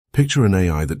Picture an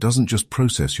AI that doesn't just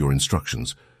process your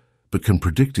instructions, but can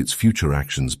predict its future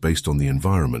actions based on the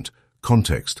environment,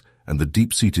 context, and the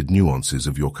deep-seated nuances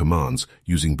of your commands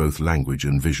using both language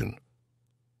and vision.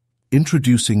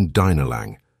 Introducing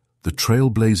Dynalang, the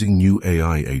trailblazing new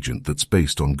AI agent that's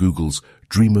based on Google's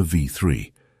Llama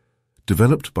V2.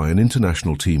 Developed by an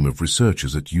international team of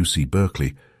researchers at UC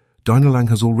Berkley, Dynalang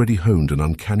has already honed an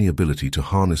uncanny ability to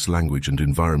harness language and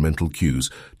environmental cues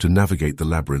to navigate the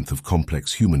labyrinth of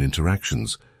complex human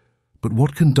interactions. But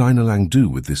what can Dynalang do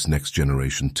with this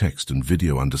next-generation text and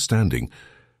video understanding,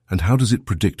 and how does it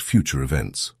predict future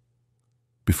events?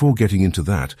 Before getting into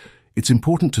that, it's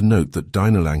important to note that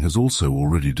Dynalang has also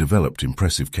already developed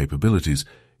impressive capabilities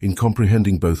in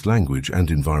comprehending both language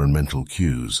and environmental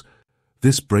cues.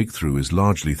 This breakthrough is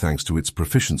largely thanks to its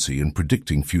proficiency in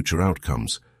predicting future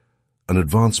outcomes, an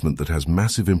advancement that has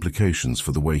massive implications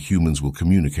for the way humans will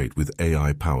communicate with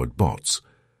AI-powered bots.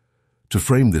 To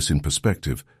frame this in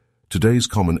perspective, today's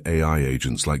common AI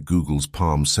agents like Google's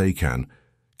Palm Saycan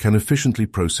can efficiently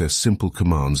process simple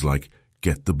commands like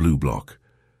 "get the blue block."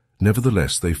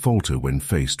 Nevertheless, they falter when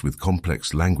faced with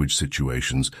complex language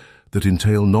situations that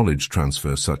entail knowledge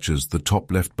transfer such as the top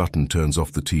left button turns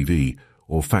off the TV,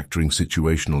 or factoring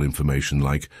situational information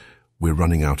like "we're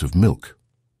running out of milk."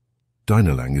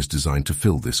 Dynalang is designed to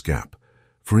fill this gap.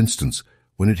 For instance,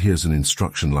 when it hears an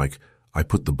instruction like "I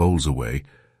put the bowls away,"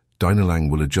 Dynalang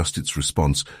will adjust its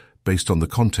response based on the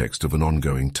context of an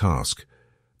ongoing task.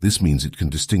 This means it can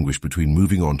distinguish between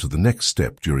moving on to the next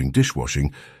step during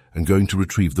dishwashing and going to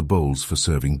retrieve the bowls for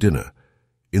serving dinner.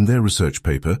 In their research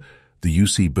paper, the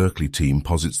UC Berkeley team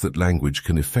posits that language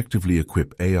can effectively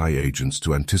equip AI agents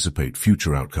to anticipate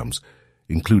future outcomes,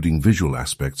 including visual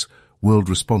aspects, world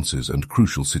responses, and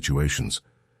crucial situations.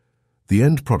 The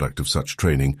end product of such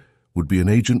training would be an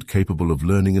agent capable of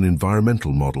learning an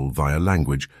environmental model via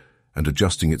language and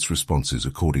adjusting its responses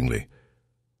accordingly.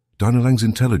 Dynalang's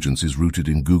intelligence is rooted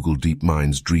in Google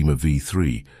DeepMind's Llama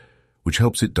V2, which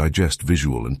helps it digest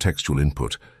visual and textual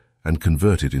input and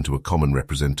convert it into a common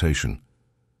representation.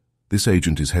 This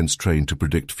agent is hence trained to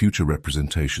predict future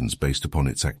representations based upon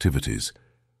its activities.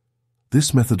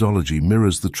 This methodology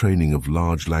mirrors the training of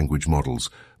large language models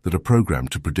that are programmed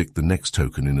to predict the next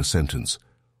token in a sentence.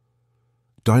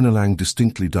 Dynalang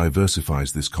distinctly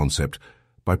diversifies this concept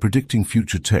by predicting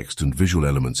future text and visual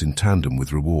elements in tandem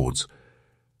with rewards.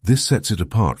 This sets it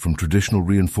apart from traditional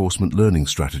reinforcement learning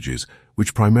strategies,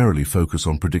 which primarily focus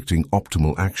on predicting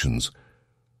optimal actions.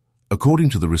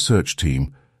 According to the research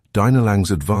team, Dynalang's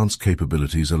advanced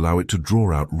capabilities allow it to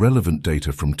draw out relevant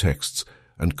data from texts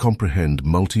and comprehend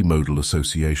multimodal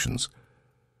associations.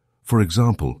 For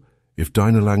example, if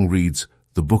Dynalang reads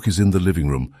 "the book is in the living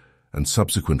room" and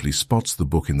subsequently spots the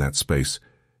book in that space,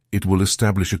 it will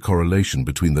establish a correlation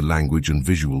between the language and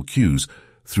visual cues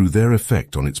through their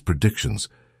effect on its predictions.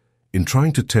 In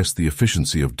trying to test the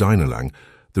efficiency of Dynalang,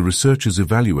 the researchers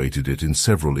evaluated it in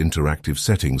several interactive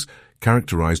settings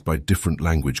characterized by different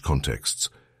language contexts.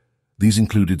 These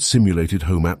included simulated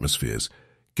home atmospheres,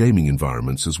 gaming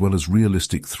environments, as well as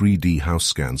realistic 3D house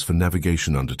scans for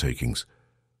navigation undertakings.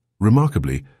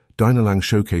 Remarkably, Dynalang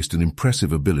showcased an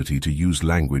impressive ability to use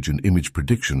language and image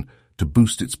prediction to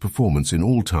boost its performance in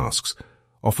all tasks,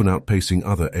 often outpacing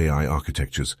other AI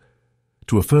architectures.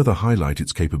 To further highlight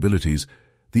its capabilities,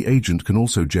 the agent can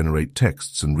also generate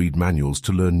texts and read manuals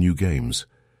to learn new games.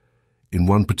 In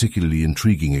one particularly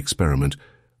intriguing experiment,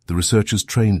 the researchers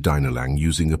trained Dynalang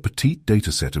using a petite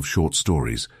dataset of short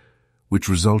stories, which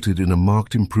resulted in a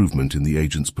marked improvement in the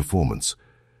agent's performance.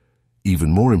 Even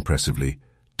more impressively,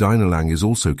 Dynalang is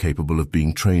also capable of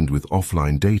being trained with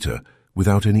offline data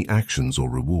without any actions or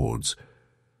rewards.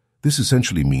 This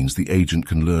essentially means the agent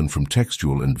can learn from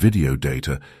textual and video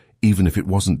data even if it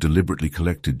wasn't deliberately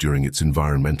collected during its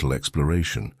environmental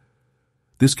exploration.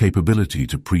 This capability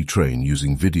to pre-train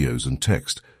using videos and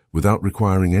text without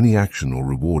requiring any action or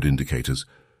reward indicators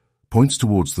points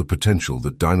towards the potential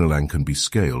that Dynalang can be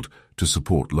scaled to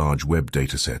support large web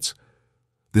datasets.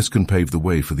 This can pave the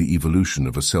way for the evolution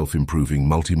of a self-improving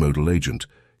multimodal agent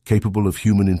capable of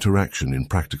human interaction in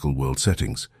practical world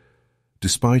settings.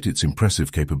 Despite its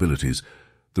impressive capabilities,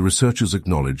 the researchers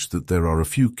acknowledged that there are a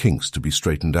few kinks to be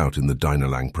straightened out in the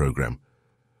Dynalang program.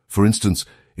 For instance,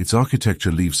 its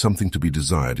architecture leaves something to be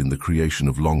desired in the creation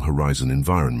of long-horizon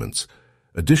environments.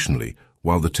 Additionally,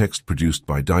 while the text produced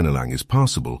by Dynalang is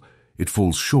passable, it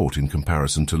falls short in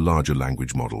comparison to larger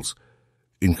language models.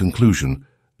 In conclusion,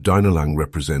 Dynalang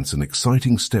represents an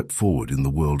exciting step forward in the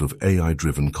world of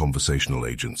AI-driven conversational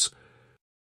agents.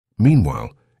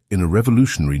 Meanwhile, in a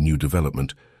revolutionary new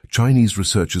development, Chinese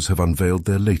researchers have unveiled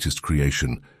their latest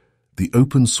creation, the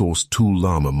open-source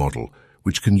ToolLLaMA model,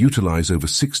 which can utilize over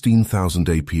 16,000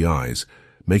 APIs,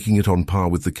 making it on par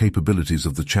with the capabilities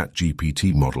of the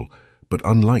ChatGPT model. But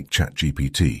unlike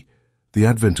ChatGPT, the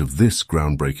advent of this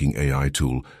groundbreaking AI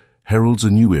tool heralds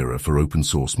a new era for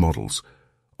open-source models,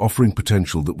 offering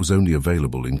potential that was only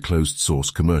available in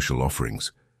closed-source commercial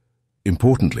offerings.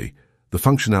 Importantly, the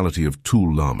functionality of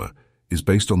ToolLLaMA is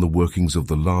based on the workings of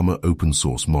the Llama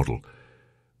open-source model.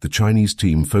 The Chinese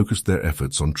team focused their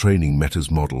efforts on training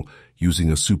Meta's model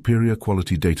using a superior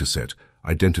quality dataset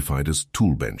identified as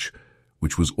ToolBench,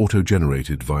 which was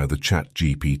auto-generated via the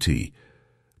ChatGPT.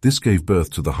 This gave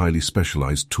birth to the highly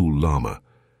specialized ToolLLaMA.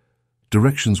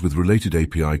 Directions with related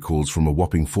API calls from a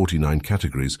whopping 49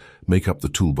 categories make up the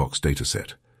toolbox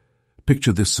dataset.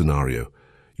 Picture this scenario.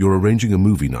 You're arranging a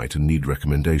movie night and need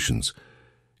recommendations.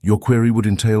 Your query would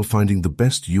entail finding the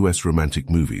best US romantic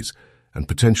movies and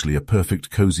potentially a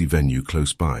perfect cozy venue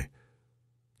close by.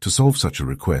 To solve such a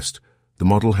request, the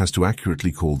model has to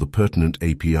accurately call the pertinent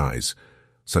APIs,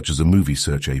 such as a movie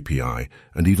search API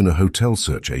and even a hotel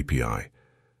search API.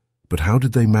 But how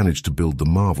did they manage to build the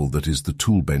marvel that is the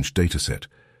ToolBench dataset?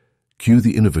 Cue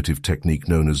the innovative technique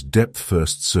known as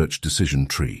depth-first search decision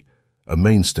tree, a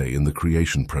mainstay in the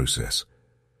creation process.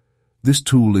 This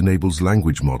tool enables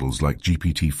language models like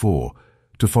GPT-4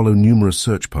 to follow numerous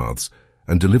search paths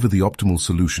and deliver the optimal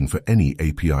solution for any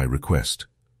API request.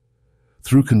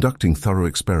 Through conducting thorough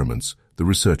experiments, the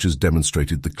researchers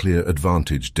demonstrated the clear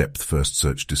advantage depth-first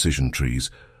search decision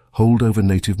trees hold over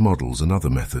native models and other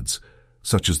methods,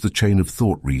 such as the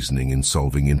chain-of-thought reasoning in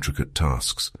solving intricate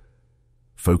tasks.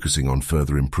 Focusing on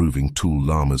further improving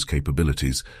ToolLLaMA's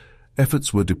capabilities,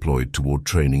 efforts were deployed toward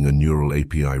training a neural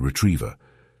API retriever.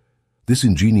 This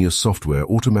ingenious software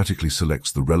automatically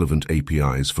selects the relevant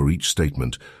APIs for each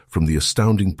statement from the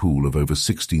astounding pool of over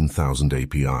 16,000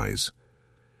 APIs.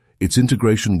 Its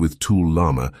integration with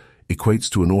ToolLLaMA equates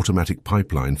to an automatic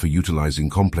pipeline for utilizing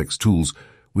complex tools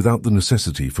without the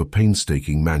necessity for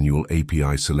painstaking manual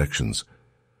API selections.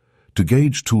 To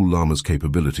gauge ToolLLaMA's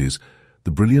capabilities,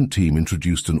 the brilliant team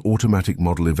introduced an automatic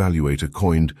model evaluator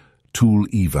coined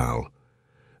ToolEval.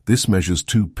 This measures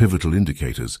two pivotal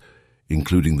indicators,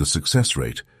 including the success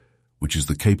rate, which is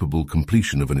the capable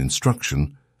completion of an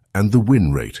instruction, and the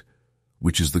win rate,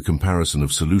 which is the comparison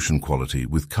of solution quality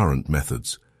with current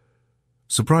methods.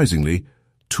 Surprisingly,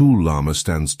 ToolLLaMA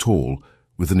stands tall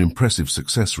with an impressive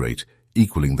success rate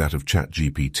equaling that of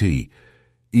ChatGPT,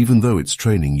 even though its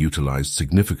training utilized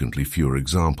significantly fewer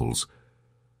examples.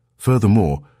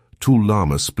 Furthermore,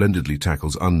 ToolLLaMA splendidly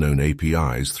tackles unknown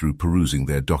APIs through perusing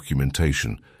their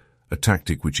documentation, a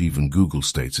tactic which even Google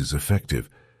states is effective.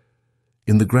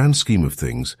 In the grand scheme of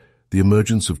things, the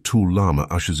emergence of ToolLLaMA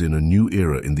ushers in a new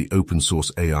era in the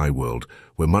open-source AI world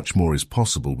where much more is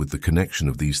possible with the connection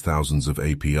of these thousands of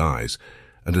APIs,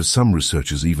 and as some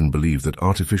researchers even believe that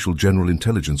artificial general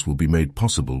intelligence will be made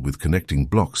possible with connecting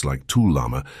blocks like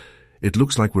ToolLLaMA, it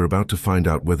looks like we're about to find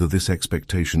out whether this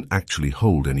expectation actually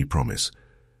holds any promise.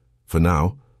 For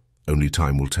now, only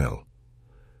time will tell.